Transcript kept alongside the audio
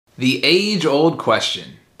The age-old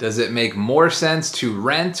question, does it make more sense to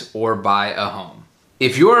rent or buy a home?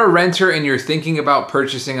 If you're a renter and you're thinking about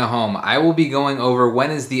purchasing a home, I will be going over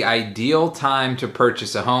when is the ideal time to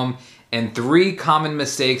purchase a home and 3 common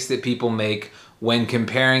mistakes that people make when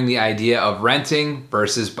comparing the idea of renting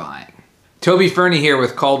versus buying. Toby Fernie here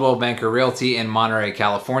with Coldwell Banker Realty in Monterey,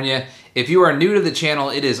 California. If you are new to the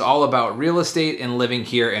channel, it is all about real estate and living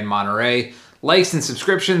here in Monterey. Likes and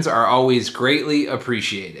subscriptions are always greatly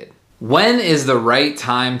appreciated. When is the right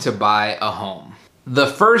time to buy a home? The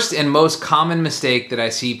first and most common mistake that I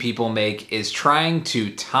see people make is trying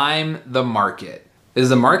to time the market. Is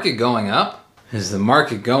the market going up? Is the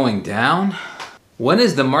market going down? When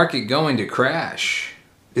is the market going to crash?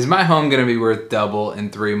 Is my home going to be worth double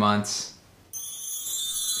in 3 months?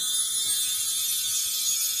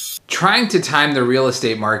 Trying to time the real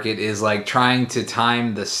estate market is like trying to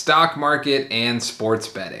time the stock market and sports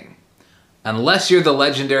betting. Unless you're the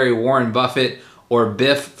legendary Warren Buffett or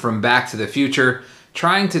Biff from Back to the Future,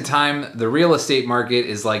 trying to time the real estate market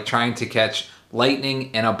is like trying to catch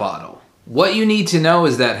lightning in a bottle. What you need to know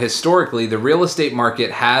is that historically, the real estate market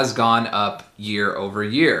has gone up year over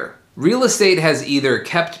year. Real estate has either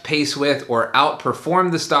kept pace with or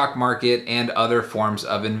outperformed the stock market and other forms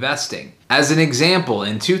of investing. As an example,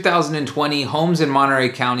 in 2020, homes in Monterey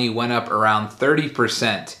County went up around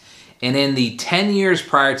 30%. And in the 10 years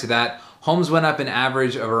prior to that, homes went up an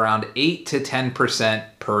average of around 8 to 10%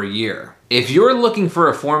 per year. If you're looking for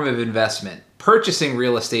a form of investment, purchasing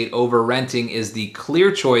real estate over renting is the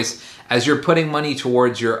clear choice as you're putting money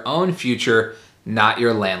towards your own future, not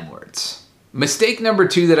your landlord's. Mistake number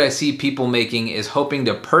 2 that I see people making is hoping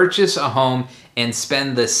to purchase a home and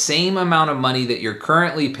spend the same amount of money that you're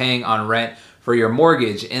currently paying on rent for your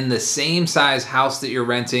mortgage in the same size house that you're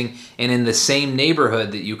renting and in the same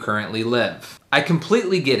neighborhood that you currently live. I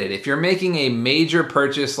completely get it. If you're making a major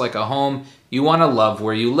purchase like a home, you want to love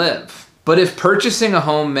where you live. But if purchasing a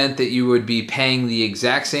home meant that you would be paying the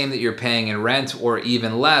exact same that you're paying in rent or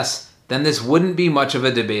even less, then this wouldn't be much of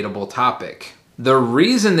a debatable topic. The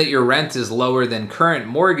reason that your rent is lower than current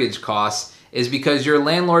mortgage costs is because your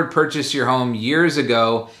landlord purchased your home years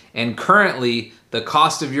ago and currently the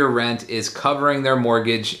cost of your rent is covering their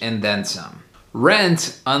mortgage and then some.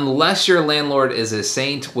 Rent, unless your landlord is a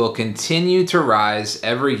saint, will continue to rise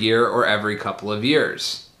every year or every couple of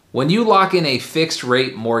years. When you lock in a fixed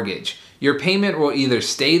rate mortgage, your payment will either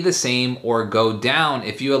stay the same or go down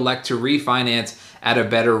if you elect to refinance at a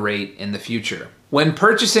better rate in the future. When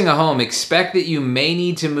purchasing a home, expect that you may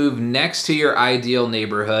need to move next to your ideal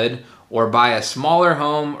neighborhood or buy a smaller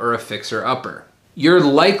home or a fixer-upper. You're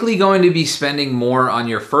likely going to be spending more on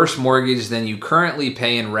your first mortgage than you currently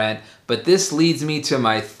pay in rent, but this leads me to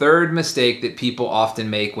my 3rd mistake that people often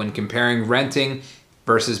make when comparing renting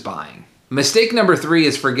versus buying. Mistake number 3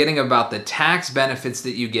 is forgetting about the tax benefits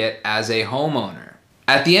that you get as a homeowner.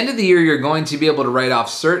 At the end of the year, you're going to be able to write off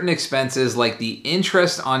certain expenses like the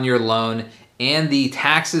interest on your loan and the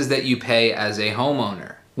taxes that you pay as a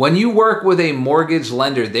homeowner. When you work with a mortgage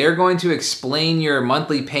lender, they're going to explain your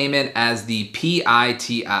monthly payment as the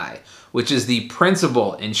PITI, which is the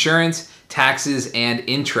principal, insurance, taxes, and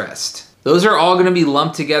interest. Those are all going to be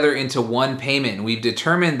lumped together into one payment. We've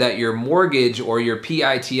determined that your mortgage or your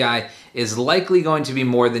PITI is likely going to be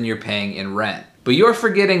more than you're paying in rent. But you're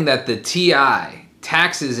forgetting that the TI,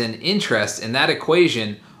 taxes and interest in that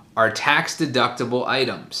equation, are tax deductible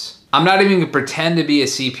items. I'm not even going to pretend to be a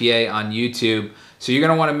CPA on YouTube, so you're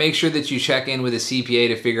going to want to make sure that you check in with a CPA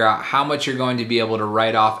to figure out how much you're going to be able to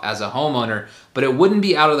write off as a homeowner, but it wouldn't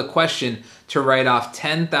be out of the question to write off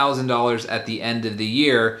 $10,000 at the end of the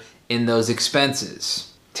year in those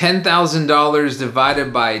expenses. $10,000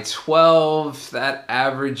 divided by 12, that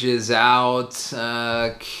averages out,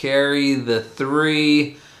 carry the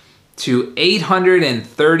 3, to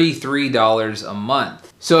 $833 a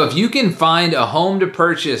month. So if you can find a home to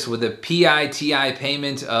purchase with a PITI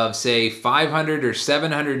payment of say $500 or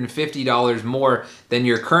 $750 more than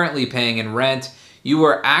you're currently paying in rent, you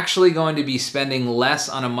are actually going to be spending less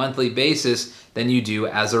on a monthly basis than you do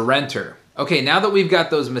as a renter. Okay, now that we've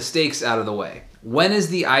got those mistakes out of the way, when is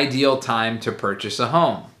the ideal time to purchase a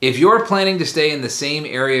home? If you're planning to stay in the same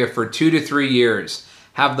area for 2 to 3 years,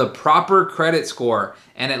 have the proper credit score,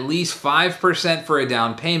 and at least 5% for a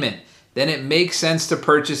down payment, then it makes sense to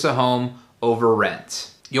purchase a home over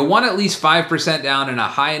rent. You'll want at least 5% down and a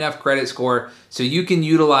high enough credit score so you can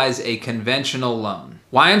utilize a conventional loan.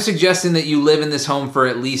 Why I'm suggesting that you live in this home for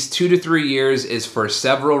at least 2 to 3 years is for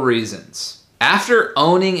several reasons. After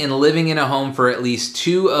owning and living in a home for at least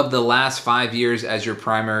 2 of the last 5 years as your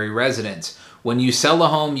primary residence, When you sell a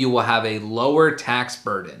home, you will have a lower tax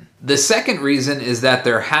burden. The second reason is that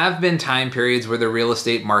there have been time periods where the real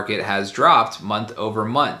estate market has dropped month over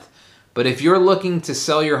month. But if you're looking to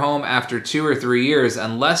sell your home after 2 or 3 years,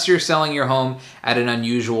 unless you're selling your home at an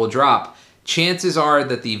unusual drop, chances are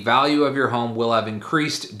that the value of your home will have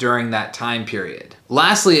increased during that time period.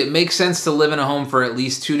 Lastly, it makes sense to live in a home for at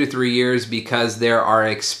least 2 to 3 years because there are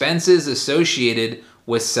expenses associated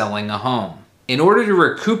with selling a home. In order to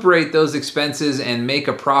recuperate those expenses and make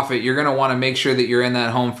a profit, you're going to want to make sure that you're in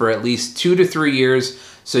that home for at least 2 to 3 years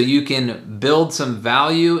so you can build some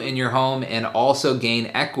value in your home and also gain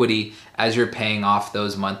equity as you're paying off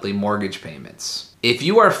those monthly mortgage payments. If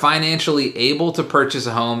you are financially able to purchase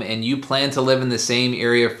a home and you plan to live in the same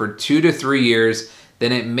area for 2 to 3 years,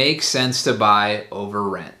 then it makes sense to buy over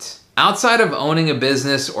rent. Outside of owning a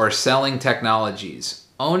business or selling technologies,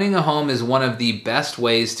 owning a home is one of the best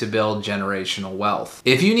ways to build generational wealth.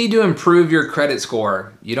 If you need to improve your credit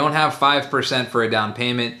score, you don't have 5% for a down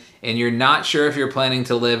payment, and you're not sure if you're planning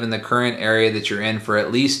to live in the current area that you're in for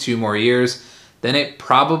at least 2 more years, then it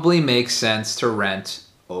probably makes sense to rent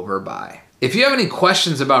over buy. If you have any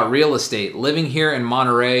questions about real estate, living here in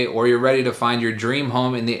Monterey, or you're ready to find your dream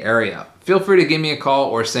home in the area, feel free to give me a call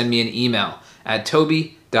or send me an email at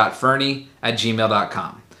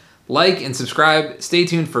toby.fernie@gmail.com. Like and subscribe. Stay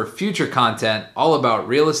tuned for future content all about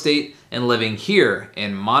real estate and living here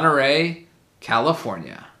in Monterey,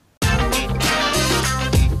 California.